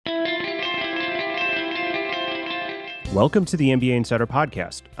Welcome to the MBA Insider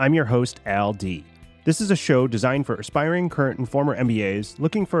Podcast. I'm your host, Al D. This is a show designed for aspiring, current, and former MBAs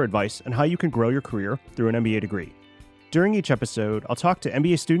looking for advice on how you can grow your career through an MBA degree. During each episode, I'll talk to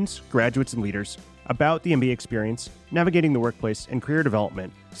MBA students, graduates, and leaders about the MBA experience, navigating the workplace, and career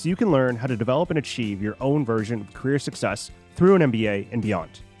development so you can learn how to develop and achieve your own version of career success through an MBA and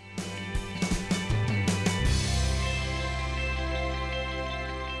beyond.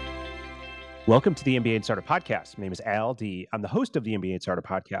 Welcome to the MBA Insider Podcast. My name is Al D. I'm the host of the MBA Insider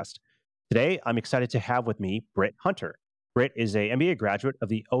Podcast. Today, I'm excited to have with me Britt Hunter. Britt is an MBA graduate of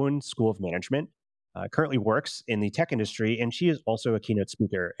the Owen School of Management, currently works in the tech industry, and she is also a keynote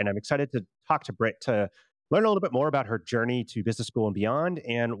speaker. And I'm excited to talk to Britt to learn a little bit more about her journey to business school and beyond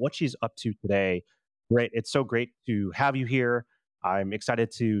and what she's up to today. Britt, it's so great to have you here. I'm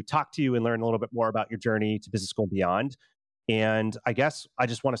excited to talk to you and learn a little bit more about your journey to business school and beyond. And I guess I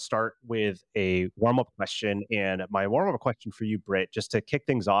just want to start with a warm-up question. And my warm-up question for you, Britt, just to kick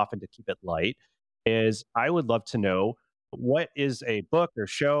things off and to keep it light, is I would love to know what is a book or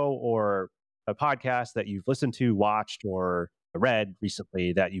show or a podcast that you've listened to, watched, or read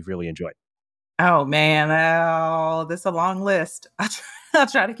recently that you've really enjoyed? Oh, man. This is a long list. I'll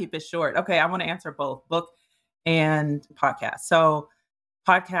try to keep it short. Okay, I want to answer both book and podcast. So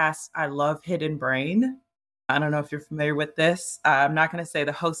podcasts, I love Hidden Brain. I don't know if you're familiar with this. I'm not going to say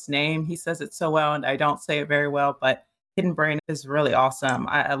the host's name. He says it so well, and I don't say it very well, but Hidden Brain is really awesome.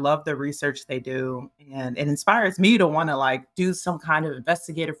 I love the research they do, and it inspires me to want to do some kind of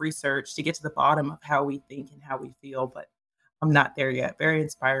investigative research to get to the bottom of how we think and how we feel, but I'm not there yet. Very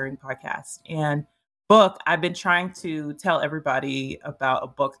inspiring podcast. And book, I've been trying to tell everybody about a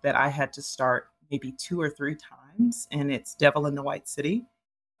book that I had to start maybe 2 or 3 times, and it's Devil in the White City.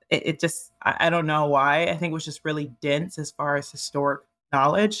 It just, I don't know why. I think it was just really dense as far as historic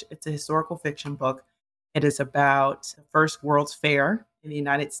knowledge. It's a historical fiction book. It is about the first World's Fair in the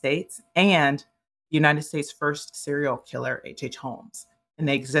United States and the United States' first serial killer, H.H. Holmes. And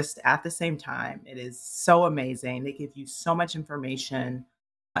they exist at the same time. It is so amazing. They give you so much information.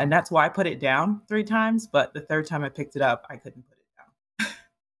 And that's why I put it down 3 times. But the third time I picked it up, I couldn't put it down.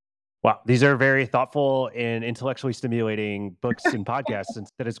 Wow, these are very thoughtful and intellectually stimulating books and podcasts, and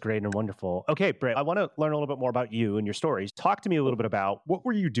that is great and wonderful. Okay, Britt, I want to learn a little bit more about you and your stories. Talk to me a little bit about what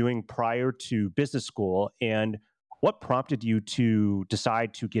were you doing prior to business school and what prompted you to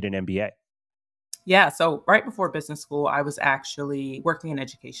decide to get an MBA? Yeah, so right before business school, I was actually working in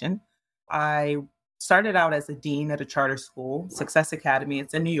education. I started out as a dean at a charter school, Success Academy.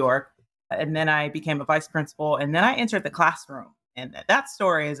 It's in New York. And then I became a vice principal, and then I entered the classroom. And that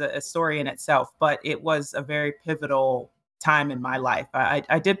story is a story in itself, but it was a very pivotal time in my life.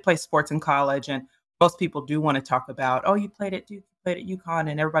 I did play sports in college, and most people do want to talk about, oh, you played at Duke, you played at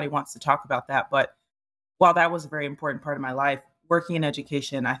UConn, and everybody wants to talk about that. But while that was a very important part of my life, working in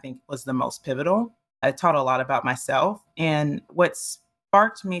education, I think, was the most pivotal. I taught a lot about myself. And what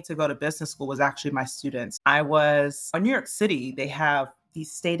sparked me to go to business school was actually my students. I was in New York City, they have these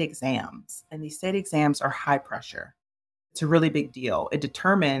state exams, and these state exams are high pressure. It's a really big deal. It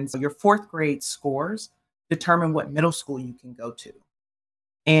determines your 4th grade scores, determine what middle school you can go to.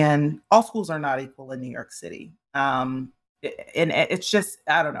 And all schools are not equal in New York City. And it's just,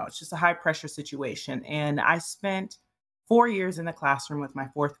 I don't know, it's just a high pressure situation. And I spent 4 years in the classroom with my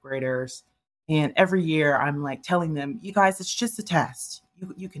 4th graders. And every year I'm telling them, you guys, it's just a test.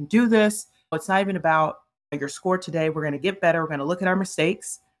 You can do this. It's not even about your score today. We're going to get better. We're going to look at our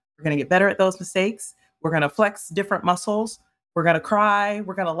mistakes. We're going to get better at those mistakes. We're going to flex different muscles. We're going to cry.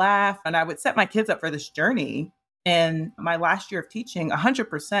 We're going to laugh. And I would set my kids up for this journey. And my last year of teaching,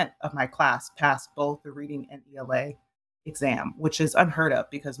 100% of my class passed both the reading and ELA exam, which is unheard of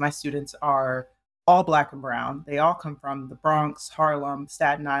because my students are all Black and brown. They all come from the Bronx, Harlem,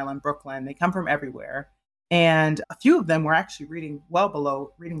 Staten Island, Brooklyn. They come from everywhere. And a few of them were actually reading well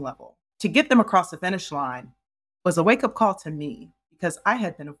below reading level. To get them across the finish line was a wake-up call to me because I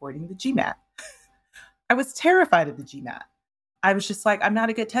had been avoiding the GMAT. I was terrified of the GMAT. I was just I'm not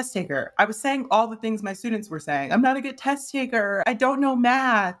a good test taker. I was saying all the things my students were saying. I'm not a good test taker. I don't know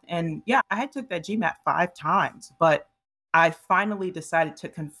math. And yeah, I had took that GMAT 5 times, but I finally decided to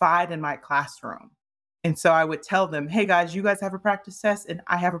confide in my classroom. And so I would tell them, hey guys, you guys have a practice test and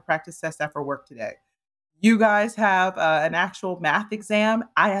I have a practice test after work today. You guys have an actual math exam.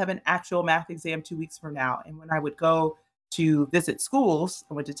 I have an actual math exam 2 weeks from now. And when I would go to visit schools,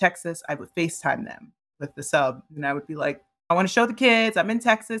 I went to Texas, I would FaceTime them with the sub. And I would be like, I want to show the kids, I'm in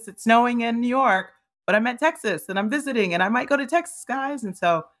Texas, it's snowing in New York, but I'm at Texas and I'm visiting and I might go to Texas, guys. And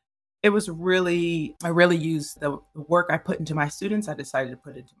so it was really, I really used the work I put into my students. I decided to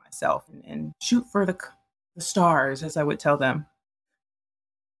put into myself and shoot for the the stars, as I would tell them.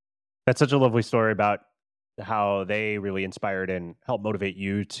 That's such a lovely story about how they really inspired and helped motivate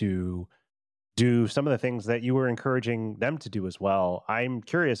you to do some of the things that you were encouraging them to do as well. I'm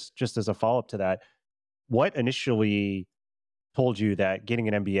curious, just as a follow up to that, what initially told you that getting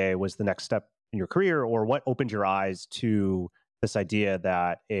an MBA was the next step in your career, or what opened your eyes to this idea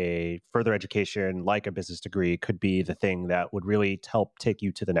that a further education like a business degree could be the thing that would really help take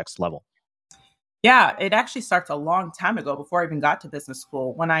you to the next level? Yeah, it actually starts a long time ago before I even got to business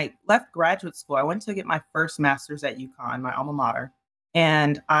school. When I left graduate school, I went to get my first master's at UConn, my alma mater,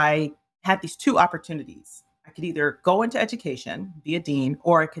 and I had these two opportunities. I could either go into education, be a dean,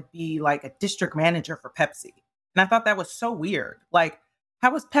 or I could be like a district manager for Pepsi. And I thought that was so weird. Like,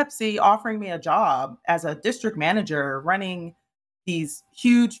 how was Pepsi offering me a job as a district manager running these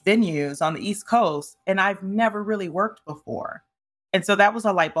huge venues on the East Coast? And I've never really worked before. And so that was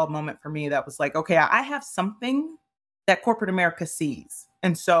a light bulb moment for me that was like, okay, I have something that corporate America sees.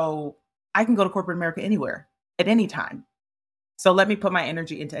 And so I can go to corporate America anywhere at any time. So let me put my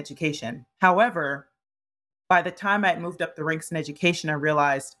energy into education. However, by the time I had moved up the ranks in education, I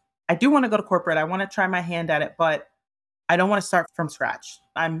realized I do want to go to corporate. I want to try my hand at it, but I don't want to start from scratch.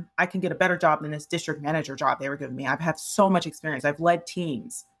 I can get a better job than this district manager job they were giving me. I've had so much experience. I've led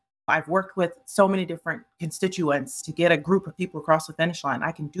teams. I've worked with so many different constituents to get a group of people across the finish line.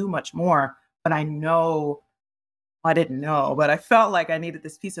 I can do much more, but I didn't know, but I felt like I needed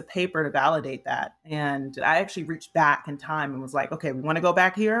this piece of paper to validate that. And I actually reached back in time and was like, okay, we want to go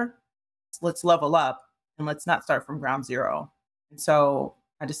back here. Let's level up and let's not start from ground zero. And so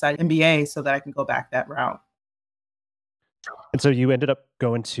I decided MBA so that I can go back that route. And so you ended up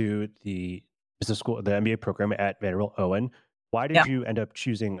going to the business school, the MBA program at Vanderbilt Owen. Why did Yeah. you end up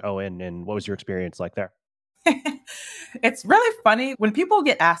choosing Owen, and what was your experience like there? It's really funny when people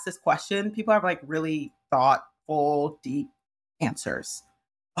get asked this question, people have like really thoughtful, deep answers.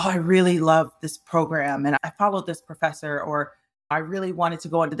 Oh, I really love this program and I followed this professor, or I really wanted to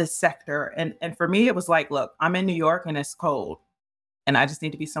go into this sector. And for me, it was like, look, I'm in New York and it's cold and I just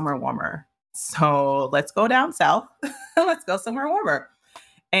need to be somewhere warmer. So let's go down south. Let's go somewhere warmer.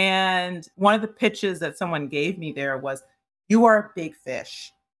 And one of the pitches that someone gave me there was, you are a big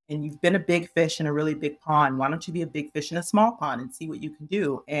fish and you've been a big fish in a really big pond. Why don't you be a big fish in a small pond and see what you can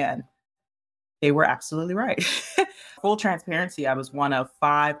do? And they were absolutely right. Full transparency, I was one of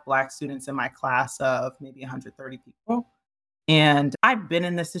 5 Black students in my class of maybe 130 people. And I've been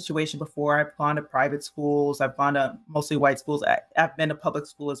in this situation before. I've gone to private schools. I've gone to mostly white schools. I've been to public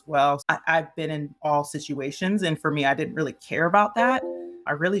school as well. I've been in all situations. And for me, I didn't really care about that.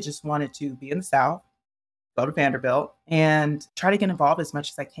 I really just wanted to be in the South, go to Vanderbilt, and try to get involved as much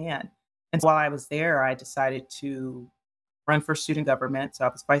as I can. And while I was there, I decided to run for student government. So I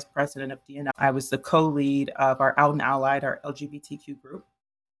was vice president of DNI. I was the co-lead of our Out and Allied, our LGBTQ group.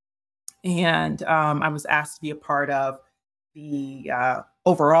 And I was asked to be a part of the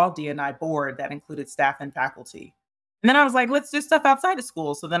overall DNI board that included staff and faculty. And then I was like, let's do stuff outside of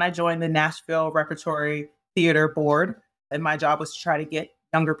school. So then I joined the Nashville Repertory Theater Board. And my job was to try to get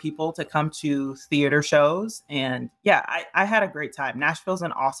younger people to come to theater shows. And yeah, I had a great time. Nashville's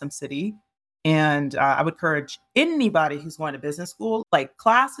an awesome city. And I would encourage anybody who's going to business school, like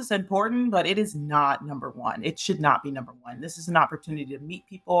class is important, but it is not number one. It should not be number one. This is an opportunity to meet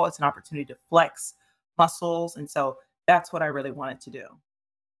people. It's an opportunity to flex muscles. And so that's what I really wanted to do.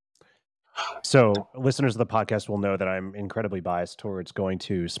 So, listeners of the podcast will know that I'm incredibly biased towards going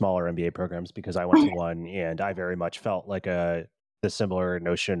to smaller MBA programs because I went to one and I very much felt like the similar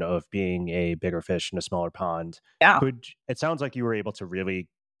notion of being a bigger fish in a smaller pond. Yeah. It sounds like you were able to really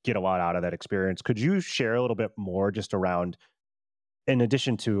get a lot out of that experience. Could you share a little bit more just around, in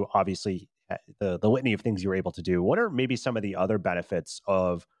addition to obviously the litany of things you were able to do, what are maybe some of the other benefits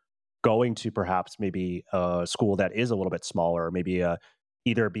of going to perhaps maybe a school that is a little bit smaller, maybe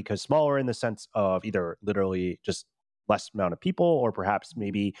either because smaller in the sense of either literally just less amount of people, or perhaps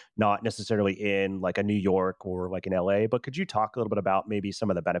maybe not necessarily in like a New York or like in LA, but could you talk a little bit about maybe some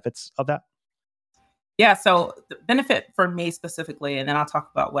of the benefits of that? Yeah. So the benefit for me specifically, and then I'll talk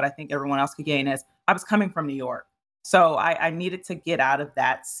about what I think everyone else could gain, is I was coming from New York. So I needed to get out of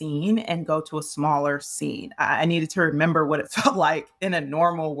that scene and go to a smaller scene. I needed to remember what it felt like in a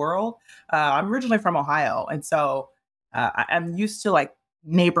normal world. I'm originally from Ohio. And so I'm used to like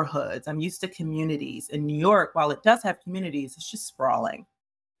neighborhoods. I'm used to communities. In New York, while it does have communities, it's just sprawling.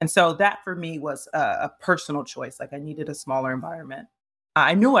 And so that for me was a personal choice. Like I needed a smaller environment.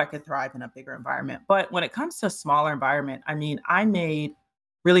 I knew I could thrive in a bigger environment. But when it comes to a smaller environment, I mean, I made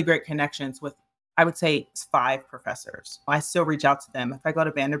really great connections with, I would say, 5 professors. I still reach out to them. If I go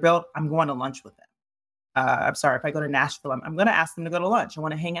to Vanderbilt, I'm going to lunch with them. I'm sorry, if I go to Nashville, I'm going to ask them to go to lunch. I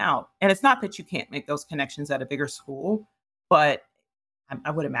want to hang out. And it's not that you can't make those connections at a bigger school, but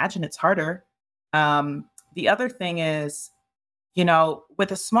I would imagine it's harder. The other thing is,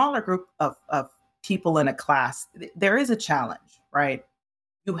 with a smaller group of people in a class, there is a challenge, right?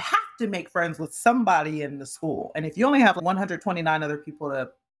 You have to make friends with somebody in the school. And if you only have 129 other people to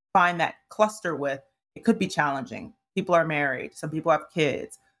find that cluster with, it could be challenging. People are married. Some people have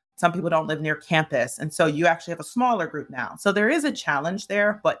kids. Some people don't live near campus. And so you actually have a smaller group now. So there is a challenge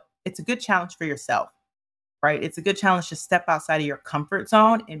there, but it's a good challenge for yourself, right? It's a good challenge to step outside of your comfort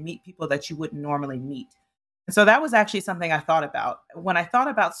zone and meet people that you wouldn't normally meet. And so that was actually something I thought about. When I thought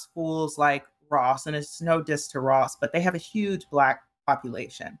about schools like Ross, and it's no diss to Ross, but they have a huge Black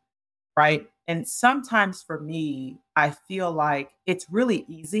population, right? And sometimes for me, I feel like it's really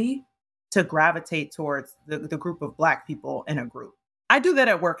easy to gravitate towards the group of Black people in a group. I do that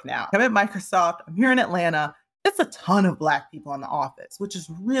at work now. I'm at Microsoft, I'm here in Atlanta. It's a ton of Black people in the office, which is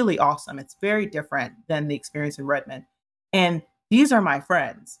really awesome. It's very different than the experience in Redmond. And these are my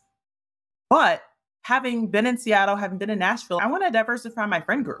friends. But having been in Seattle, having been in Nashville, I want to diversify my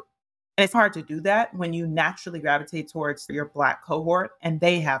friend group. And it's hard to do that when you naturally gravitate towards your Black cohort and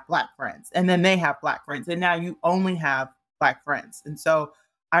they have Black friends and then they have Black friends. And now you only have Black friends. And so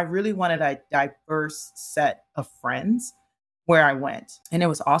I really wanted a diverse set of friends where I went. And it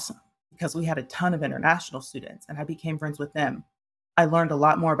was awesome because we had a ton of international students and I became friends with them. I learned a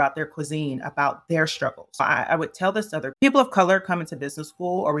lot more about their cuisine, about their struggles. I would tell this to other people of color come into business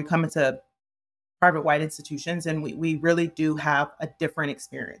school or we come into private white institutions, and we really do have a different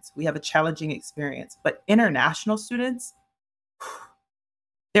experience. We have a challenging experience. But international students,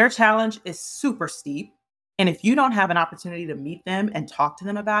 their challenge is super steep. And if you don't have an opportunity to meet them and talk to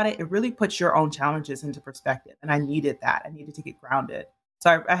them about it, it really puts your own challenges into perspective. And I needed that. I needed to get grounded.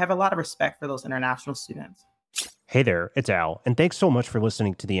 So I have a lot of respect for those international students. Hey there, it's Al, and thanks so much for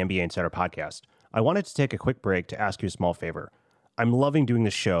listening to the MBA Insider podcast. I wanted to take a quick break to ask you a small favor. I'm loving doing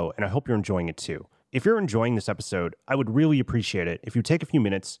this show, and I hope you're enjoying it too. If you're enjoying this episode, I would really appreciate it if you take a few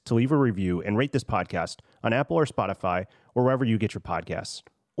minutes to leave a review and rate this podcast on Apple or Spotify or wherever you get your podcasts.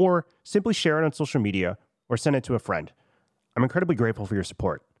 Or simply share it on social media or send it to a friend. I'm incredibly grateful for your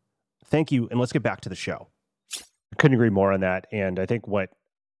support. Thank you, and let's get back to the show. I couldn't agree more on that, and I think what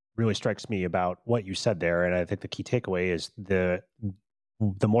really strikes me about what you said there, and I think the key takeaway is the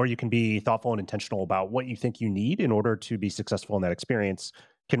more you can be thoughtful and intentional about what you think you need in order to be successful in that experience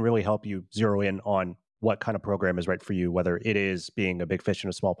can really help you zero in on what kind of program is right for you, whether it is being a big fish in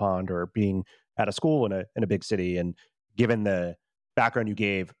a small pond or being at a school in a big city. And given the background you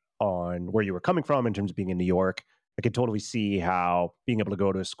gave on where you were coming from in terms of being in New York, I could totally see how being able to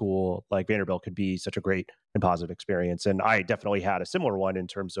go to a school like Vanderbilt could be such a great and positive experience. And I definitely had a similar one in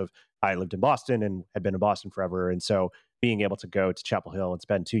terms of I lived in Boston and had been in Boston forever. And so being able to go to Chapel Hill and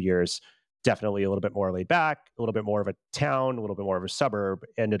spend 2 years, definitely a little bit more laid back, a little bit more of a town, a little bit more of a suburb,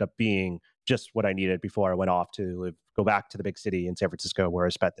 ended up being just what I needed before I went off to go back to the big city in San Francisco, where I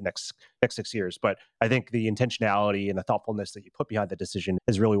spent the next 6 years. But I think the intentionality and the thoughtfulness that you put behind the decision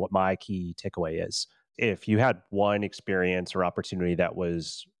is really what my key takeaway is. If you had one experience or opportunity that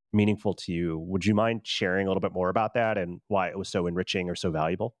was meaningful to you, would you mind sharing a little bit more about that and why it was so enriching or so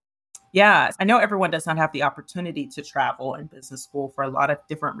valuable? Yeah, I know everyone does not have the opportunity to travel in business school for a lot of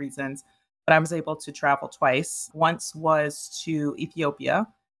different reasons, but I was able to travel twice. Once was to Ethiopia,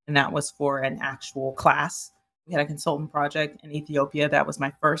 and that was for an actual class. We had a consultant project in Ethiopia. That was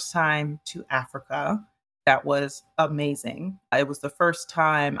my first time to Africa. That was amazing. It was the first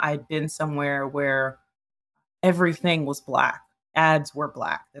time I'd been somewhere where everything was Black. Ads were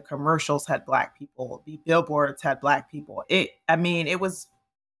Black. The commercials had Black people. The billboards had Black people. It was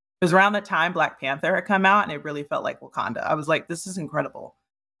around the time Black Panther had come out, and it really felt like Wakanda. I was like, this is incredible.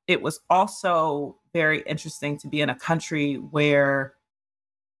 It was also very interesting to be in a country where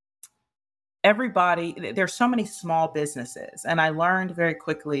there's so many small businesses. And I learned very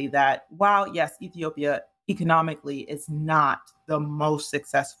quickly that while, yes, Ethiopia economically is not the most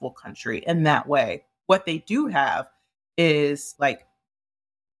successful country in that way, what they do have is like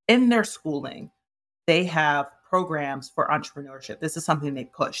in their schooling, they have programs for entrepreneurship. This is something they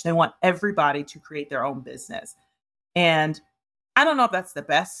push. They want everybody to create their own business. And I don't know if that's the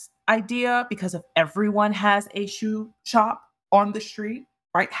best idea because if everyone has a shoe shop on the street,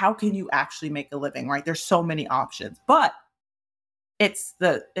 right? How can you actually make a living, right? There's so many options, but it's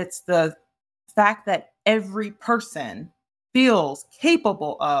the fact that every person feels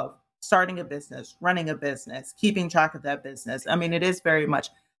capable of starting a business, running a business, keeping track of that business. I mean, it is very much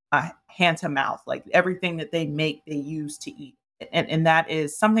hand to mouth, like everything that they make, they use to eat. And that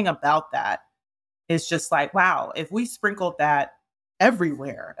is something about that It's just like, wow, if we sprinkled that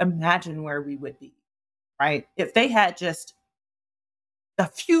everywhere, imagine where we would be, right? If they had just a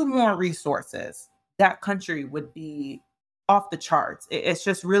few more resources, that country would be off the charts. It's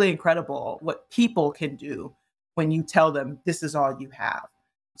just really incredible what people can do when you tell them this is all you have.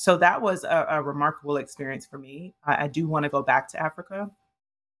 So that was a remarkable experience for me. I do want to go back to Africa.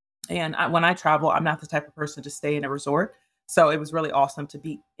 And when I travel, I'm not the type of person to stay in a resort. So it was really awesome to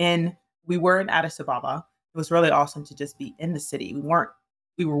be we were in Addis Ababa. It was really awesome to just be in the city.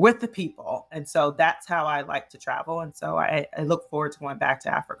 We were with the people. And so that's how I like to travel. And so I look forward to going back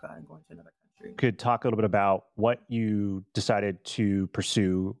to Africa and going to another country. Could talk a little bit about what you decided to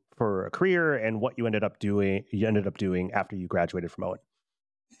pursue for a career and what you ended up doing after you graduated from Owen.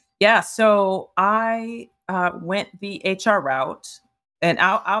 Yeah, so I went the HR route, and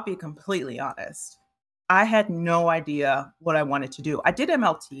I'll be completely honest. I had no idea what I wanted to do. I did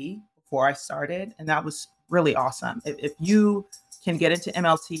MLT before I started, and that was really awesome. If you can get into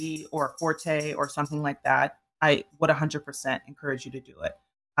MLT or Forte or something like that, I would 100% encourage you to do it.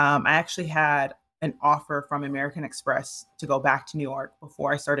 I actually had an offer from American Express to go back to New York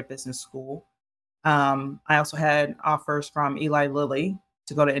before I started business school. I also had offers from Eli Lilly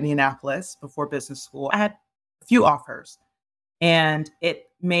to go to Indianapolis before business school. I had a few offers, and it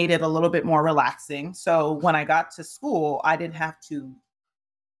made it a little bit more relaxing. So when I got to school, I didn't have to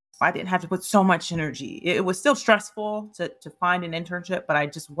put so much energy. It was still stressful to find an internship, but I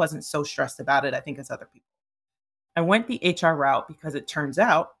just wasn't so stressed about it, I think, as other people. I went the HR route because it turns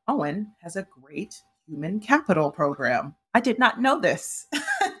out Owen has a great human capital program. I did not know this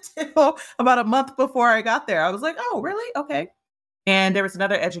until about a month before I got there. I was like, oh, really? Okay. And there was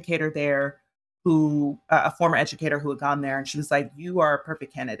another educator there a former educator who had gone there, and she was like, you are a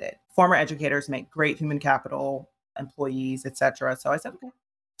perfect candidate. Former educators make great human capital employees, etc. So I said, okay.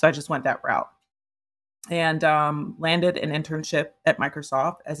 So I just went that route and landed an internship at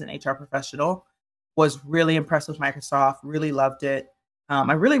Microsoft as an HR professional. Was really impressed with Microsoft, really loved it.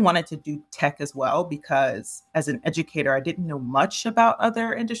 I really wanted to do tech as well because as an educator, I didn't know much about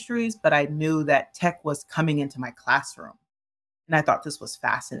other industries, but I knew that tech was coming into my classroom. And I thought this was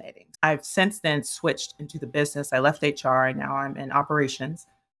fascinating. I've since then switched into the business. I left HR and now I'm in operations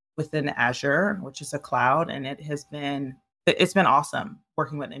within Azure, which is a cloud. And it's been awesome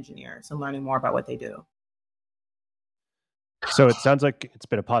working with engineers and learning more about what they do. So it sounds like it's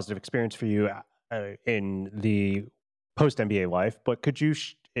been a positive experience for you in the post MBA life, but could you,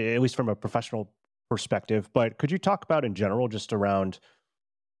 at least from a professional perspective, but could you talk about in general, just around,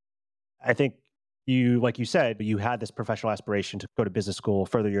 I think like you said, you had this professional aspiration to go to business school,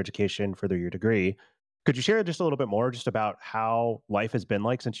 further your education, further your degree. Could you share just a little bit more just about how life has been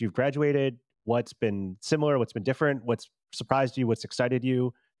like since you've graduated? What's been similar? What's been different? What's surprised you? What's excited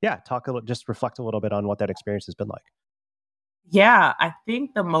you? Yeah, just reflect a little bit on what that experience has been like. Yeah, I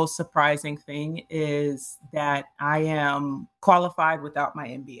think the most surprising thing is that I am qualified without my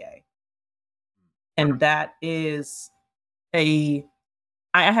MBA. And that is I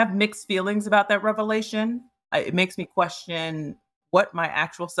have mixed feelings about that revelation. It makes me question what my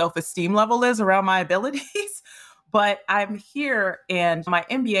actual self-esteem level is around my abilities. But I'm here and my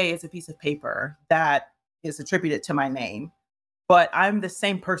MBA is a piece of paper that is attributed to my name. But I'm the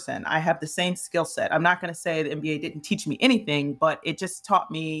same person. I have the same skill set. I'm not going to say the MBA didn't teach me anything, but it just taught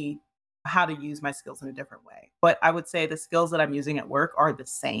me how to use my skills in a different way. But I would say the skills that I'm using at work are the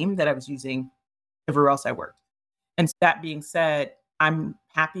same that I was using everywhere else I worked. And that being said, I'm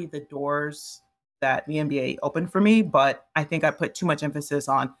happy the doors that the MBA opened for me, but I think I put too much emphasis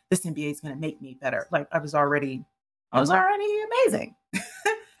on this MBA is going to make me better. Like I was already amazing.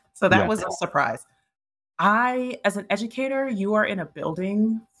 So that was a surprise. As an educator, you are in a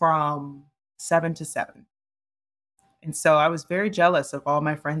building from 7 to 7. And so I was very jealous of all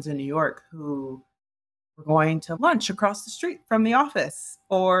my friends in New York who were going to lunch across the street from the office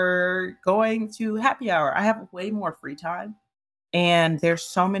or going to happy hour. I have way more free time. And there's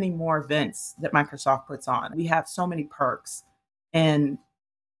so many more events that Microsoft puts on. We have so many perks. And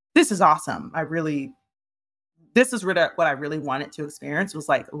this is awesome. This is really what I really wanted to experience was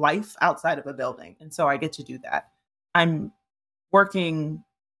like life outside of a building. And so I get to do that. I'm working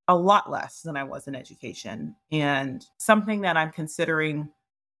a lot less than I was in education. And something that I'm considering,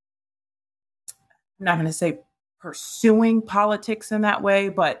 I'm not going to say pursuing politics in that way,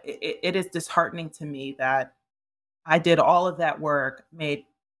 but it is disheartening to me that I did all of that work, made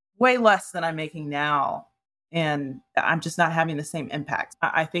way less than I'm making now. And I'm just not having the same impact.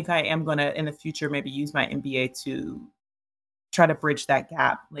 I think I am going to, in the future, maybe use my MBA to try to bridge that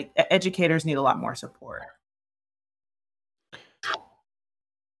gap. Like educators need a lot more support.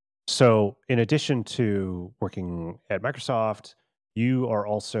 So, in addition to working at Microsoft, you are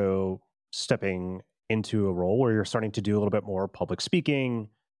also stepping into a role where you're starting to do a little bit more public speaking.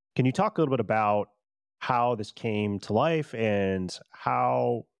 Can you talk a little bit about how this came to life and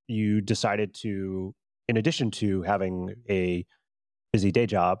how you decided to, in addition to having a busy day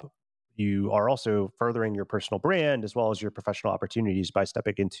job, you are also furthering your personal brand as well as your professional opportunities by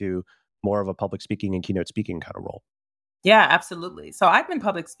stepping into more of a public speaking and keynote speaking kind of role? Yeah, absolutely. So I've been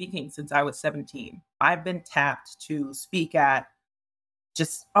public speaking since I was 17. I've been tapped to speak at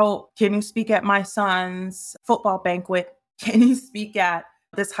can you speak at my son's football banquet? Can you speak at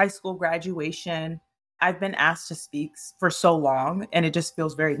this high school graduation? I've been asked to speak for so long, and it just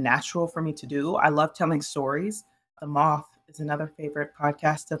feels very natural for me to do. I love telling stories. The Moth is another favorite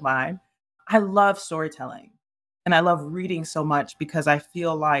podcast of mine. I love storytelling and I love reading so much because I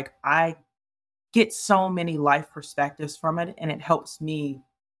feel like I get so many life perspectives from it, and it helps me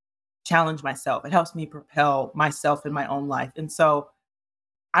challenge myself. It helps me propel myself in my own life. And so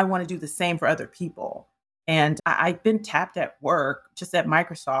I want to do the same for other people. And I've been tapped at work, just at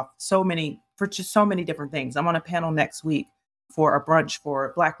Microsoft, for just so many different things. I'm on a panel next week for a brunch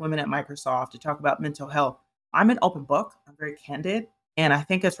for Black women at Microsoft to talk about mental health. I'm an open book. I'm very candid. And I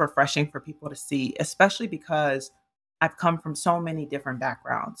think it's refreshing for people to see, especially because I've come from so many different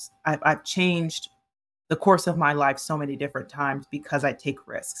backgrounds. I've changed the course of my life so many different times because I take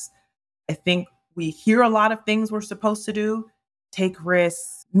risks. I think we hear a lot of things we're supposed to do, take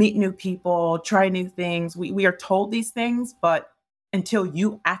risks, meet new people, try new things. We are told these things, but until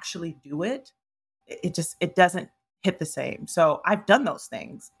you actually do it, it doesn't hit the same. So I've done those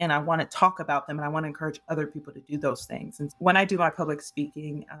things and I want to talk about them and I want to encourage other people to do those things. And when I do my public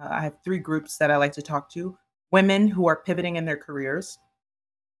speaking, I have three groups that I like to talk to: women who are pivoting in their careers.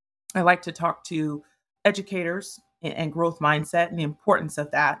 I like to talk to educators and growth mindset and the importance of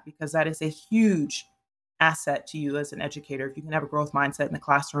that, because that is a huge asset to you as an educator if you can have a growth mindset in the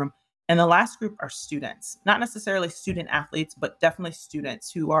classroom. And the last group are students, not necessarily student athletes, but definitely students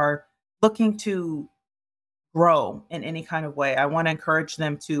who are looking to grow in any kind of way. I want to encourage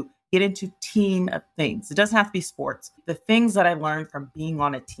them to get into team of things. It doesn't have to be sports. The things that I learned from being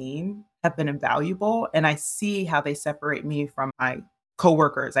on a team have been invaluable, and I see how they separate me from my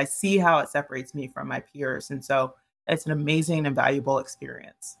coworkers. I see how it separates me from my peers. And so it's an amazing and valuable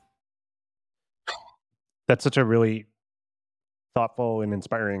experience. That's such a really thoughtful and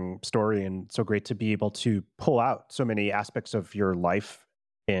inspiring story, and so great to be able to pull out so many aspects of your life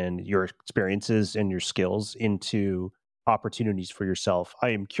and your experiences and your skills into opportunities for yourself. I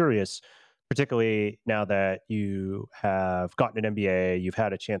am curious, particularly now that you have gotten an MBA, you've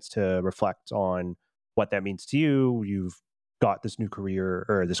had a chance to reflect on what that means to you. You've got this new career,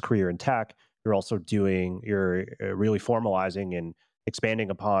 or this career in tech. You're really formalizing and expanding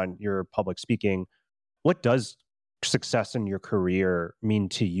upon your public speaking. What does success in your career mean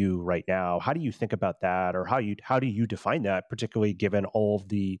to you right now? How do you think about that, or how do you define that, particularly given all of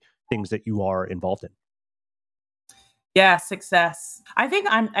the things that you are involved in? Yeah, success. I think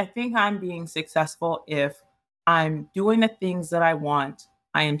I'm being successful if I'm doing the things that I want.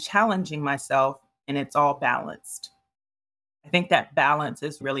 I am challenging myself and it's all balanced. I think that balance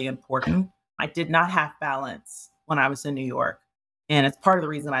is really important. I did not have balance when I was in New York. And it's part of the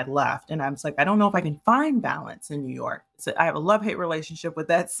reason I left. And I was like, I don't know if I can find balance in New York. So I have a love-hate relationship with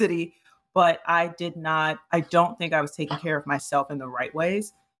that city, but I don't think I was taking care of myself in the right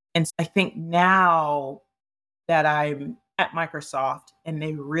ways. And I think now that I'm at Microsoft and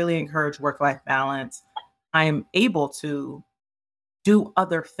they really encourage work-life balance, I am able to do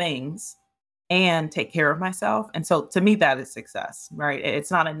other things and take care of myself. And so to me, that is success, right?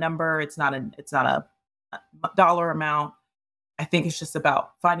 It's not a number. It's not a dollar amount. I think it's just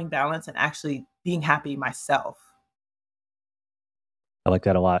about finding balance and actually being happy myself. I like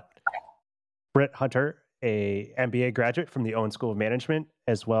that a lot. Britt Hunter, a MBA graduate from the Owen School of Management,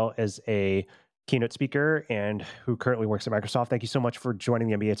 as well as a keynote speaker and who currently works at Microsoft. Thank you so much for joining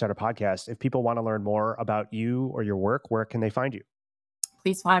the MBA Insider podcast. If people want to learn more about you or your work, where can they find you?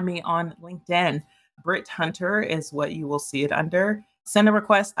 Please find me on LinkedIn. Britt Hunter is what you will see it under. Send a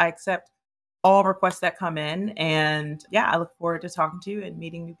request. I accept all requests that come in. And yeah, I look forward to talking to you and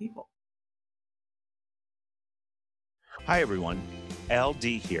meeting new people. Hi, everyone. LD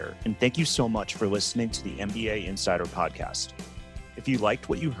here, and thank you so much for listening to the MBA Insider podcast. If you liked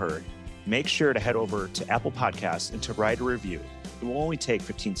what you heard, make sure to head over to Apple Podcasts and to write a review. It will only take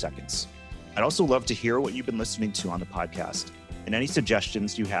 15 seconds. I'd also love to hear what you've been listening to on the podcast and any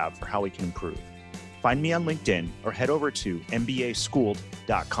suggestions you have for how we can improve. Find me on LinkedIn or head over to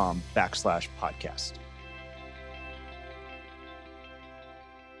mbaschooled.com/podcast.